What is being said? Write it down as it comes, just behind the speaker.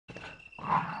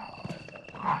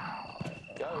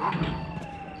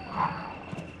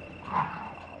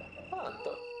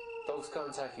kind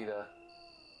of tacky there.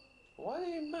 Why did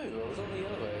it move? I was on the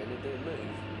elevator and it didn't move.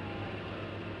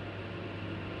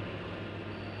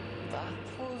 That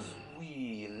was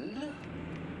weird.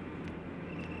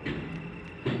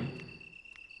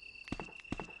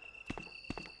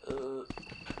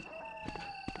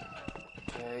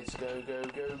 Okay, just go, go,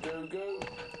 go, go, go.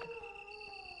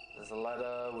 There's a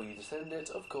ladder. Will you descend it?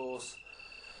 Of course.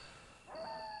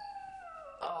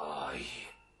 Oh, you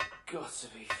got to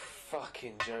be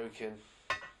fucking joking.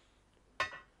 I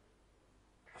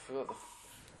forgot the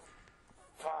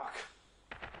fuck.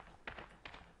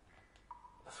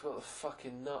 I forgot the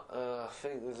fucking nut. I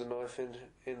think there's a knife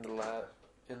in the lab,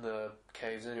 in the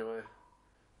caves anyway.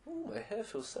 Oh, my hair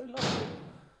feels so lovely.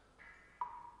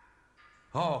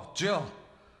 Oh, Jill,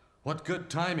 what good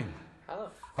timing.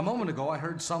 A moment ago I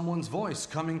heard someone's voice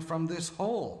coming from this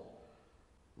hole.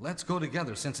 Let's go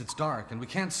together since it's dark and we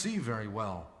can't see very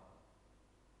well.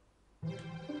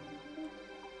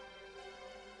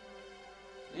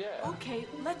 Yeah. Okay,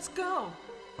 let's go.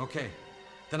 Okay,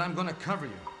 then I'm gonna cover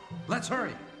you. Let's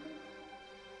hurry.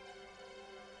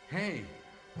 Hey,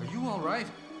 are you all right?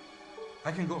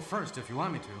 I can go first if you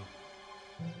want me to.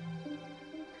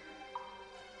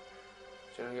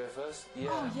 Do you want to go first? Yeah.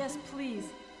 Oh, yes, please.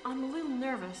 I'm a little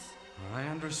nervous. I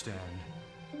understand.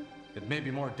 It may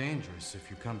be more dangerous if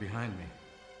you come behind me.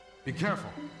 Be careful.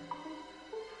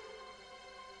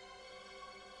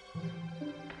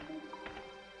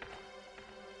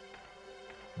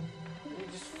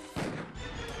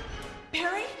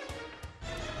 Barry?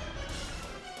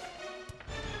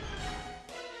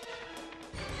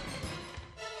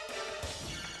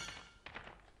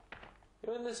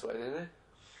 You went this way, didn't you?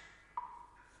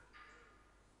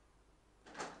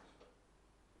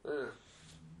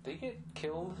 Did he get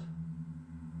killed?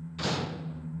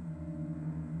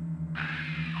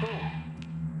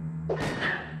 Oh.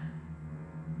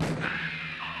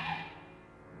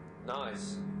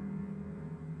 Nice.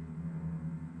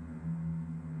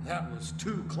 That was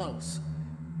too close.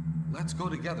 Let's go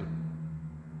together.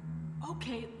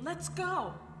 Okay, let's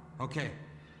go. Okay,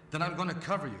 then I'm gonna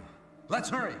cover you. Let's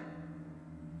hurry.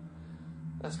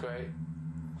 That's great.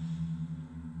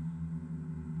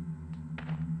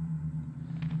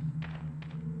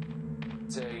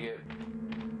 So you get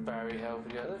Barry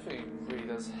helping you. I don't think he really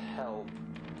does help.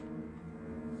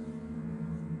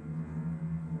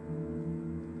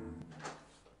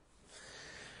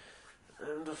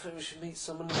 And I think we should meet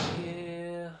someone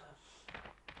here.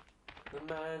 The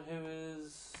man who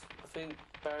is, I think,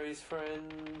 Barry's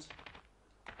friend.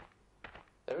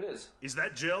 There it is. Is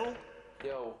that Jill?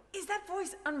 Yo. Is that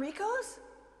voice Enrico's?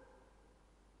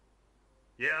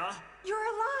 Yeah? You're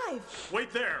alive!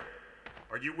 Wait there!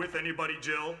 Are you with anybody,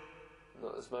 Jill? Not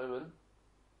at this moment.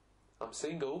 I'm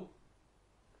single.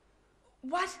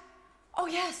 What? Oh,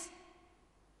 yes.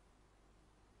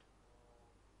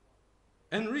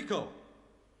 Enrico!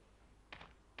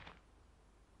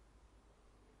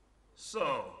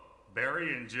 So,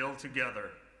 Barry and Jill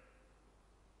together.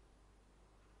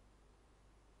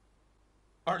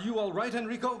 Are you all right,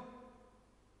 Enrico?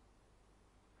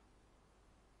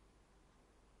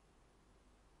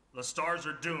 The stars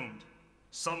are doomed.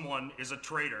 Someone is a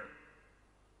traitor.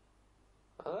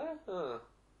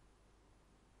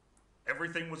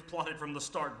 Everything was plotted from the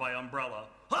start by Umbrella.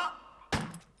 Ha!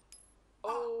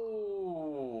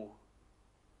 Oh!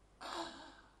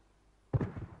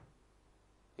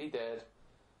 He dead.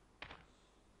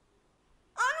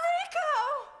 Enrico!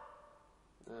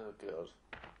 Oh, God.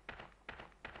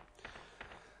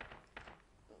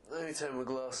 Let me take my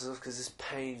glasses off because this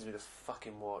pains me to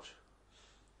fucking watch.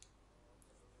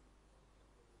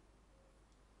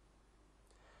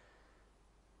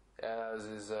 Yeah, that was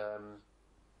his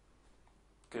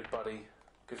good buddy,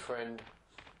 good friend.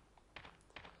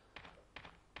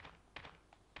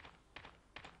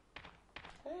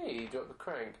 Hey, he dropped the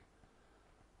crank.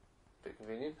 Bit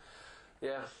convenient.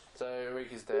 Yeah, so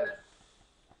Enrique's dead.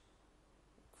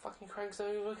 Fucking cranks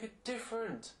don't even look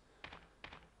different.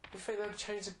 You think they'd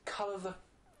change the colour of the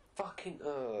fucking...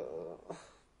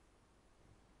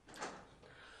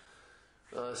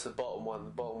 it's the bottom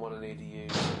one I need to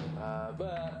use.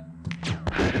 But...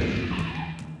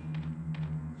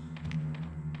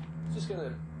 just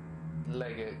gonna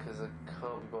leg it because I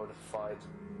can't be bothered to fight.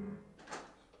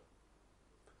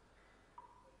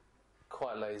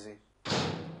 Quite lazy.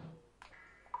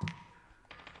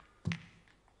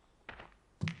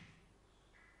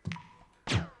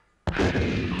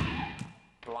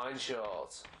 Blind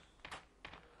shot.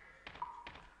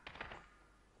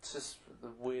 It's just the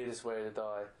weirdest way to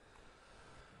die.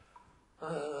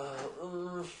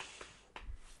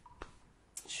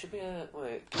 Should be a...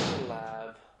 wait, give me a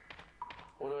lab.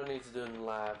 What do I need to do in the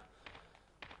lab?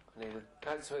 I need to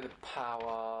activate the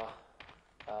power,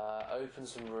 open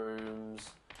some rooms.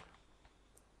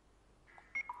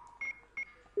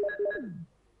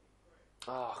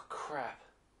 Oh, crap.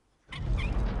 I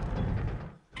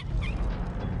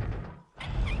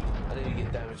didn't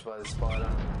get damaged by the spider.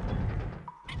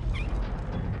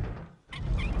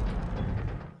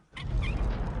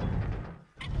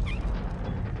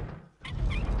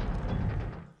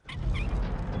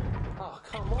 Oh,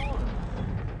 come on.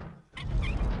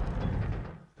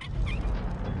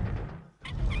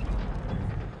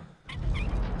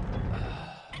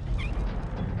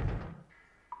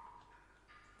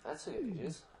 That took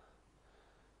ages.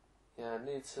 Yeah, I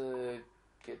need to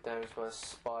get damaged by a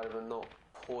spider but not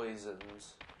poisoned.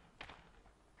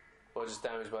 Or just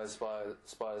damaged by the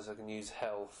spiders so I can use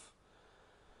health.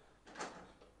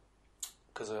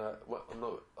 Because I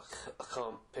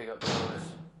can't pick up the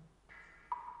knife.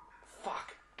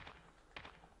 Fuck!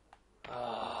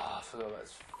 Ah, I forgot about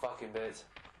this fucking bit.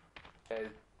 Okay,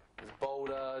 there's a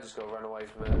boulder, just gotta run away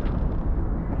from it.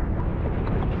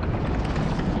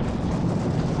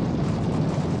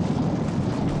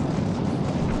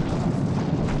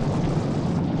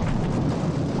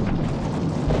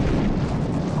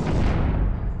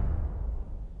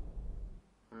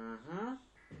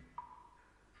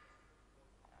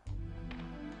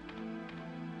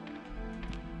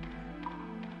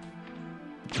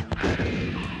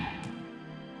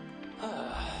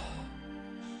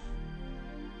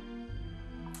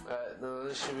 No,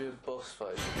 this should be a boss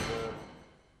fight. It should be the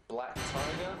Black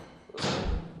Tiger or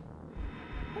something.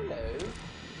 Hello.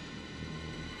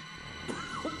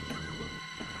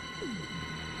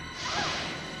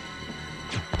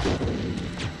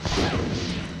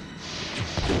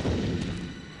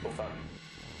 Oh fuck.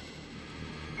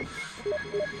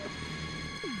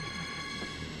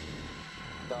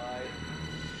 Die.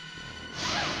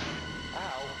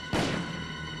 Ow.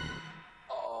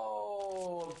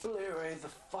 Oh, obliterated the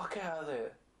fuck out of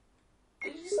it.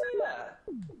 Did you see that?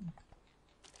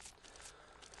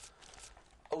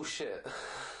 Oh shit.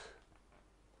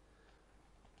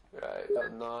 Right, got a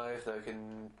knife, now we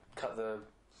can cut the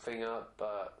thing up,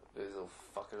 but there's all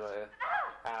fuckers right here.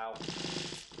 Ow.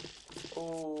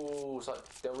 Oh, it's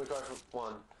like Devil May Cry for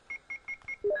 1.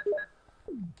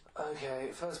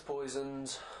 Okay, first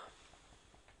poisoned.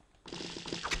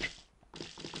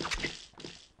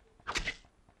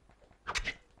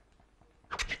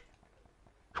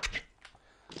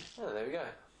 Oh, there we go.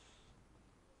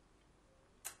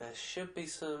 There should be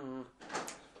some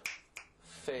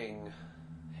thing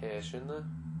here, shouldn't there?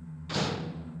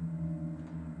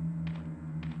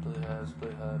 Blue herbs,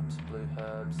 blue herbs, blue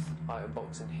herbs. Item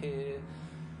box in here.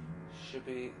 Should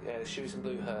be, yeah, there should be some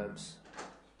blue herbs.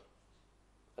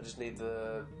 I just need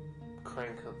the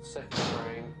crank of the second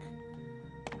crank.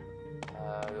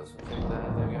 Got something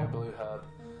there. There we go, blue herb.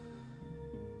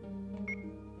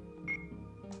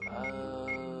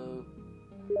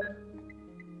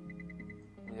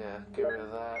 Yeah, get rid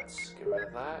of that. Get rid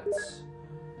of that.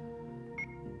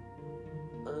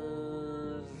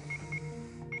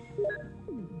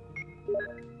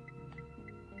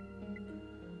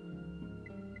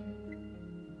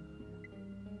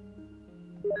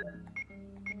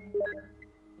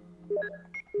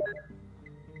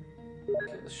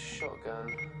 Get the shotgun.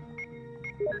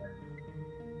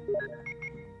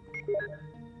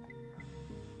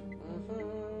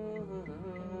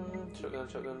 Shotgun,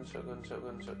 shotgun, shotgun,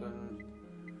 shotgun, shotgun.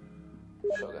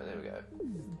 Shotgun, there we go.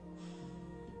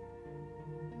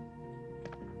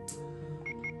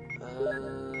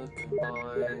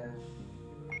 Combine.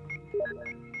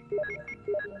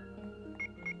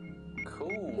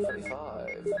 Cool,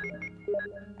 35.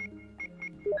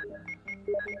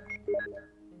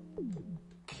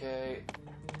 Okay,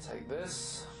 take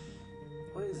this.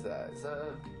 What is that? Is that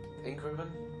an ink ribbon?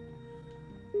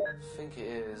 I think it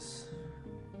is.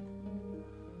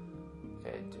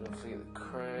 Okay, do not forget the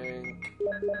crank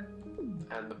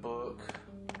and the book.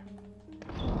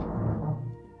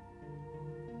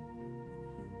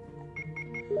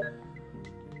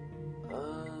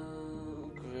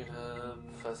 Green herb,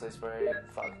 first aid spray.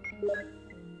 Fuck.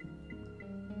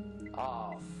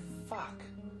 Oh, fuck.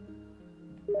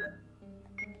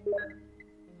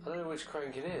 I don't know which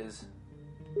crank it is.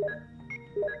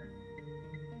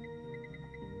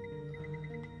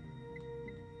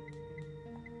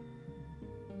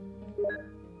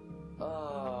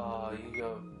 Oh, you go.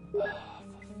 Oh,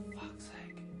 for fuck's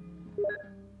sake.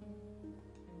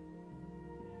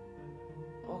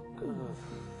 Oh, good.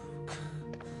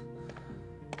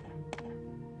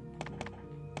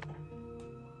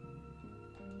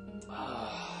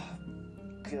 Oh,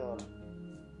 God.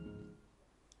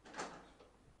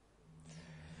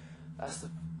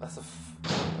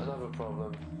 another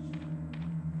problem.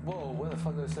 Whoa, where the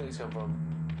fuck do those snakes come from?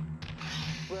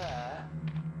 Where?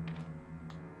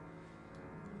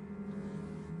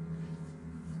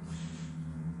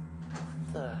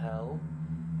 What the hell?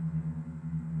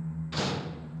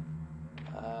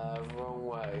 Wrong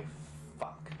way.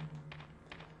 Fuck.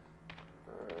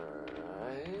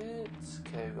 Right.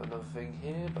 Okay, we've got another thing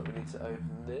here, but we need to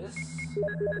open this.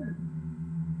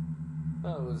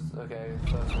 That was okay.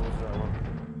 First one was the right one.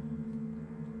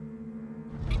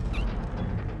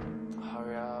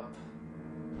 Hurry up.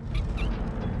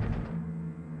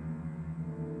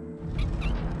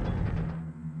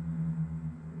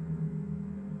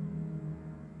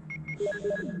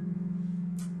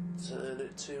 Turn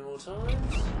it 2 more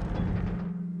times.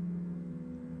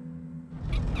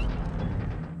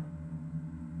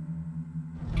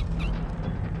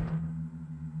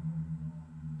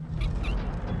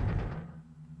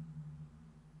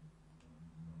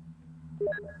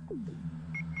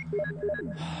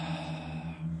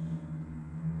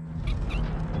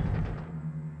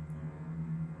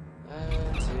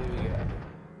 And here we go.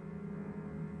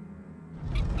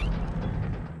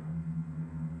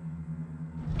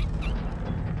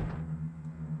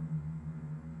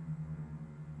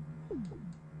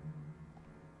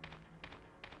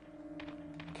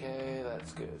 Okay,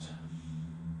 that's good.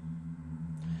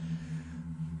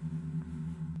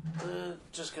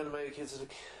 Just gonna make it to the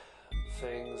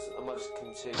things. I might just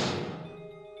continue.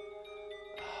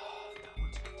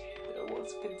 I don't want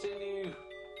to continue.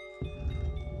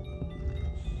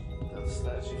 Another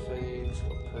statue thing. Just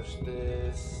gotta push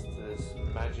this to this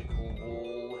magical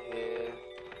wall here.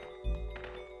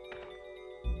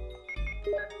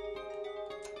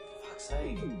 For fuck's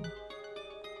sake.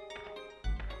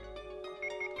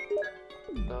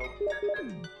 No.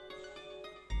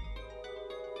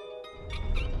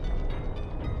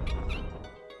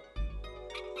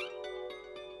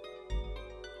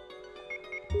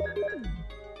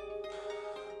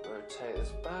 Rotate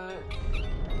this back.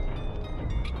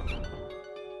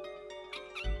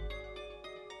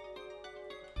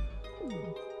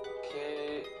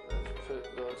 Okay,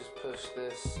 I'll just push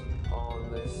this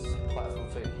on this platform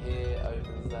thing here,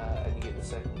 opens that, and you get the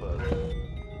second book.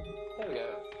 There we go.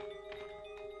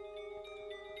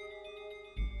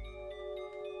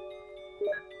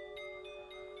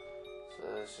 So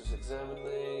let's just examine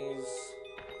these.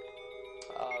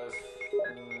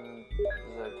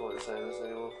 There's no point in saying this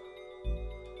anymore.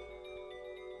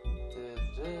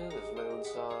 There's a mail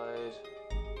inside.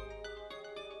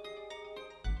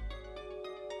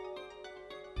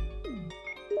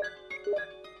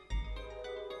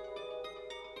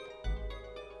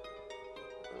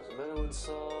 There's a mail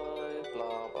inside.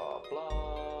 Blah blah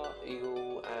blah.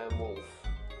 Eagle and wolf.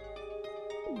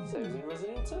 Same as in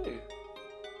Resident Evil 2.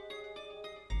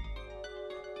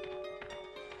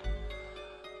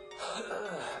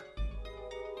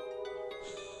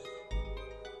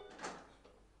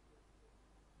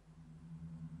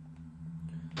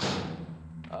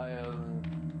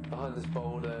 Behind this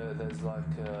boulder there's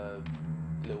like a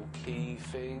little key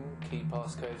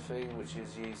passcode thing, which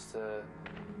is used for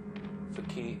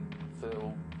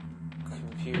little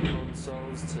computer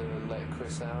consoles to let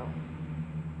Chris out.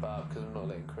 But because I'm not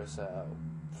letting Chris out,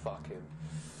 fuck him.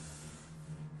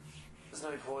 There's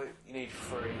no point, you need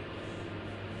 3.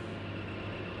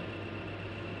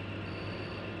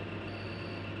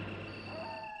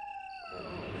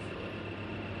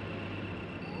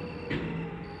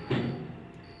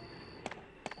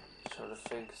 Trying to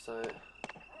think, so...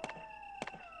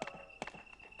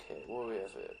 Okay, what do we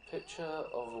have here? Picture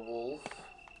of a wolf.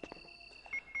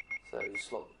 So you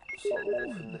slot the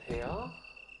wolf in here.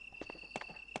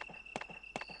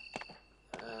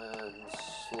 And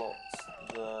slot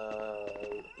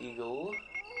the eagle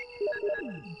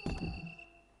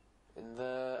in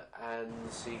there, and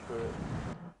the secret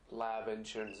lab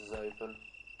entrance is open.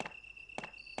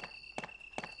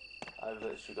 I've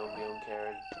literally gone beyond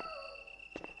caring.